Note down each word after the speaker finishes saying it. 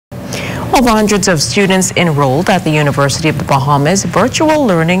Of hundreds of students enrolled at the University of the Bahamas, virtual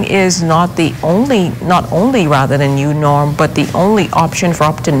learning is not only the new norm, but the only option for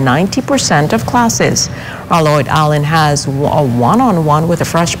up to 90% of classes. Our Lloyd Allen has a one-on-one with a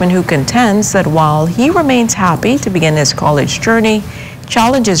freshman who contends that while he remains happy to begin his college journey,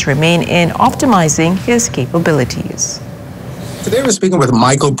 challenges remain in optimizing his capabilities. Today we're speaking with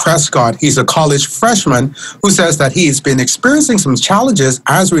Michael Prescott. He's a college freshman who says that he's been experiencing some challenges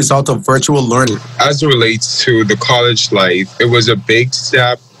as a result of virtual learning. As it relates to the college life, it was a big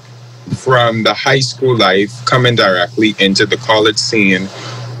step from the high school life coming directly into the college scene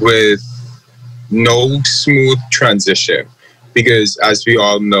with no smooth transition. Because as we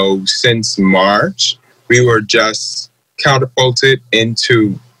all know, since March, we were just catapulted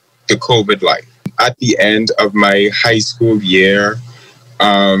into the COVID life. At the end of my high school year,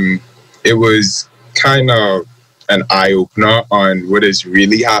 it was kind of an eye-opener on what is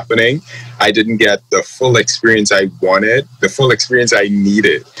really happening. I didn't get the full experience I wanted, the full experience I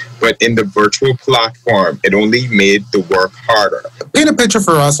needed. But in the virtual platform, it only made the work harder. Paint a picture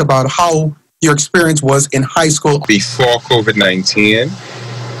for us about how your experience was in high school. Before COVID-19,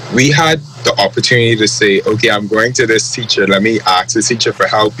 we had the opportunity to say, okay, I'm going to this teacher. Let me ask the teacher for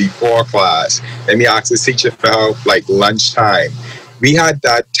help before class. Let me ask the teacher for help like lunchtime. We had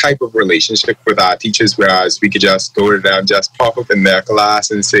that type of relationship with our teachers, whereas we could just go to them, just pop up in their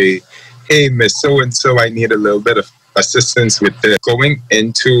class and say, hey, Miss So-and-so, I need a little bit of assistance with this. Going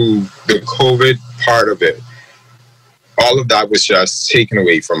into the COVID part of it, all of that was just taken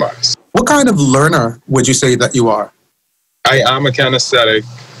away from us. What kind of learner would you say that you are? I am a kinesthetic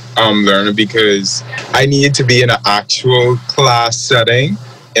learner because I need to be in an actual class setting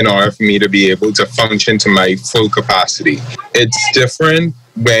in order for me to be able to function to my full capacity. It's different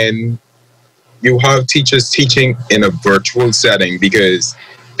when you have teachers teaching in a virtual setting because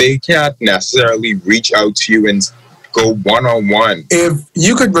they can't necessarily reach out to you and go one-on-one. If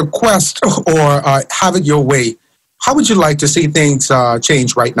you could request or have it your way, how would you like to see things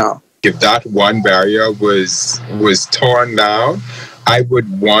change right now? If that one barrier was torn down, I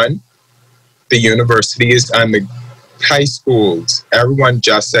would want the universities and the high schools, everyone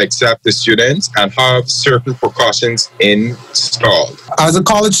just accept the students and have certain precautions installed. As a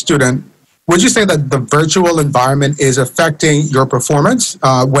college student, would you say that the virtual environment is affecting your performance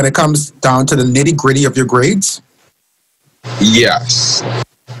when it comes down to the nitty-gritty of your grades? Yes.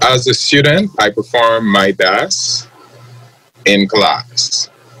 As a student, I perform my best in class.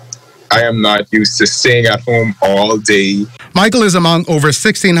 I am not used to staying at home all day. Michael is among over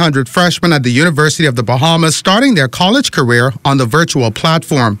 1,600 freshmen at the University of the Bahamas starting their college career on the virtual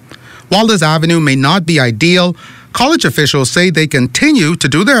platform. While this avenue may not be ideal, college officials say they continue to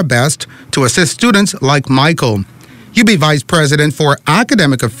do their best to assist students like Michael. UB Vice President for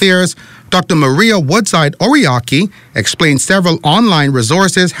Academic Affairs, Dr. Maria Woodside-Oriaki, explained several online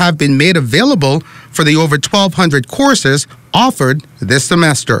resources have been made available for the over 1,200 courses offered this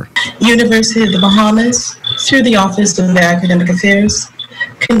semester. University of the Bahamas, through the Office of Academic Affairs,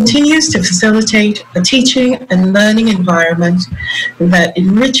 continues to facilitate a teaching and learning environment that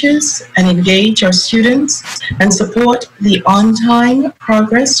enriches and engages our students and support the on-time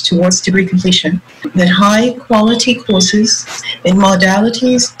progress towards degree completion. That high-quality courses in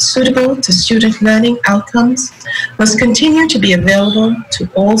modalities suitable to student learning outcomes must continue to be available to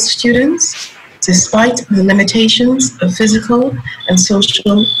all students despite the limitations of physical and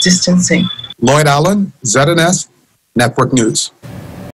social distancing. Lloyd Allen, ZNS Network News.